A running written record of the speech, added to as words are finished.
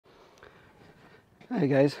Hey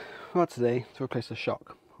guys, well today to replace the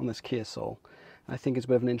shock on this Kia Soul. I think it's a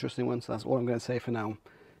bit of an interesting one, so that's all I'm going to say for now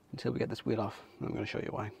until we get this wheel off, and I'm going to show you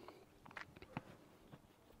why.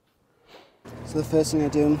 So the first thing I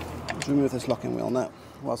do is remove this locking wheel nut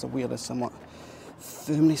whilst the wheel is somewhat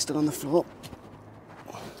firmly still on the floor.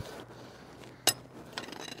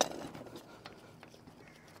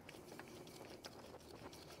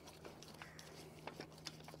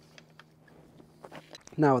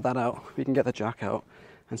 Now with that out, we can get the jack out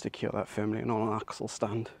and secure that firmly on an axle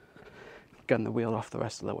stand, getting the wheel off the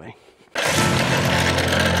rest of the way.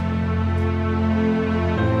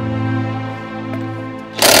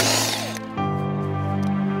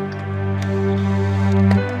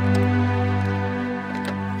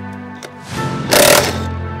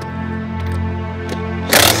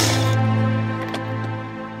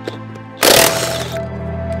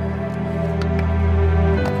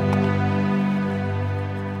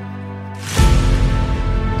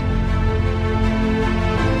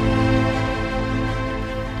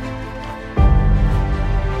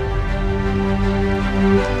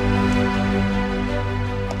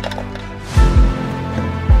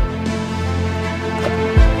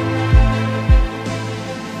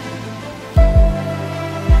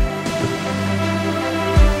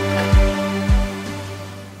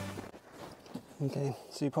 Okay,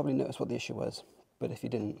 so you probably noticed what the issue was, but if you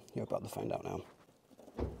didn't, you're about to find out now.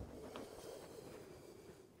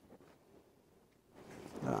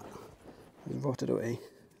 That is rotted away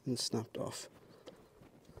and snapped off.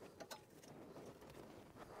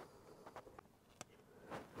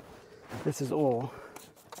 This is all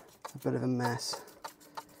a bit of a mess.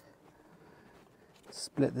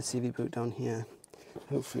 Split the CV boot down here.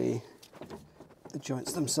 Hopefully the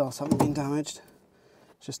joints themselves haven't been damaged.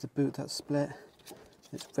 It's just the boot that's split.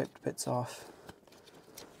 It's ripped bits off.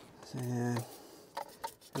 So yeah,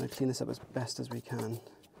 I'm going to clean this up as best as we can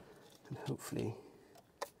and hopefully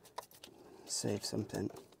save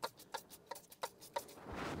something.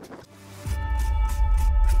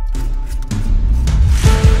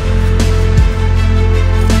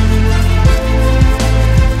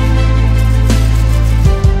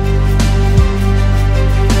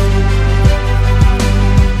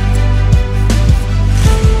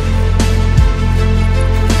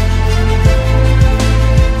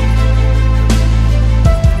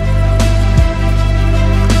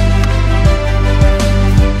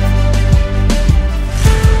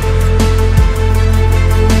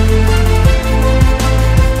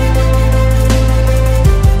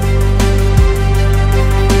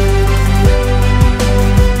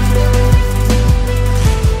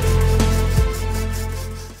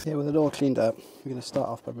 Cleaned up, we're going to start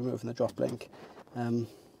off by removing the drop link,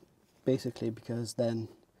 basically because then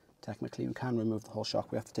technically we can remove the whole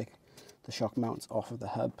shock. We have to take the shock mounts off of the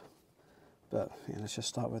hub, but yeah, let's just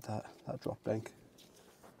start with that drop link.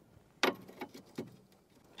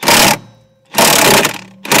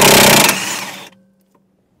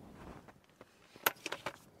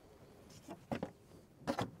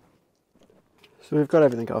 So we've got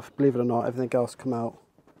everything off. Believe it or not, everything else come out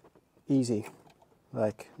easy.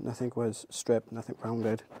 Like, nothing was stripped, nothing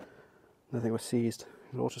rounded, nothing was seized.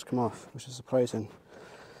 It all just come off, which is surprising.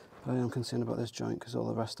 But I am concerned about this joint because all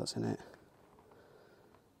the rest that's in it.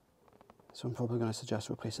 So I'm probably going to suggest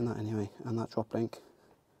replacing that anyway. And that drop link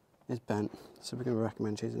is bent, so we're going to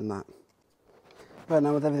recommend changing that. Right,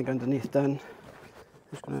 now with everything underneath done, I'm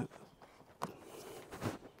just going to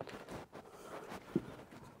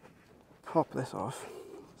pop this off,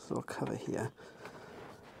 this little cover here.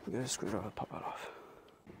 We're going to screwdriver pop that off.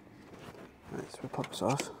 Right, so we'll pop this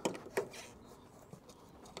off.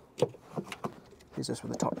 Use this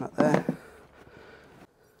with the top nut there.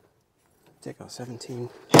 Take out 17.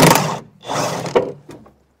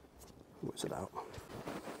 Whiz it out.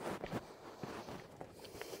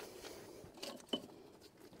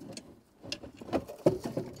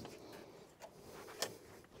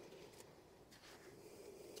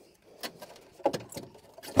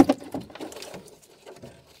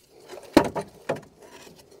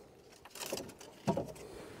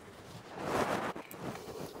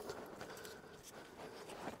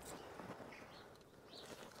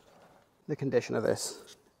 The condition of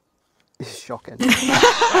this is shocking.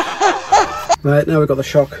 Right, now we've got the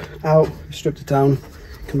shock out, stripped it down,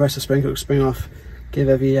 compressor spring, took the spring off, give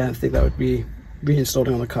everything that would be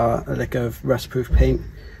reinstalling on the car a lick of rust-proof paint,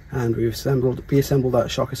 and we've reassembled that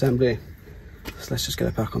shock assembly. So let's just get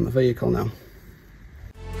it back on the vehicle now.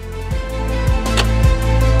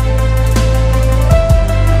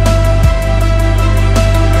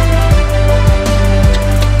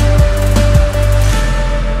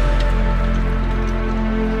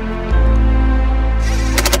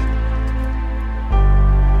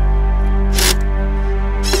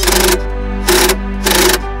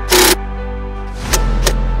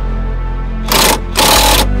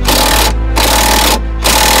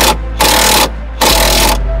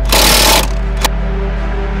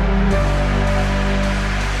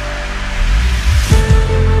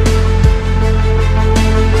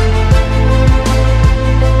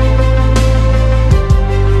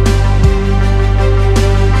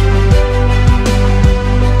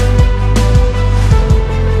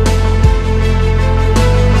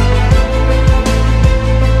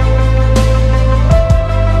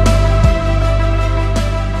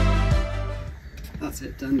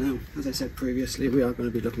 previously, we are going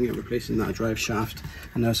to be looking at replacing that drive shaft.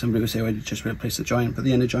 I know somebody would say, well, you just replace the joint, but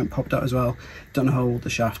the inner joint popped out as well. Don't know how old the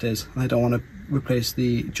shaft is, and I don't want to replace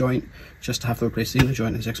the joint just to have to replace the inner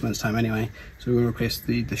joint in 6 months time anyway. So we will replace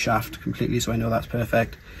the shaft completely, so I know that's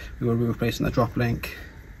perfect. We will be replacing the drop link,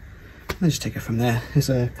 and then just take it from there. There's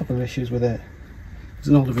a couple of issues with it. It's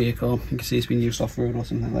an older vehicle, you can see it's been used off-road or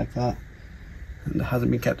something like that, and it hasn't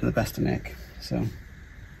been kept in the best of nick, so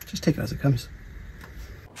just take it as it comes.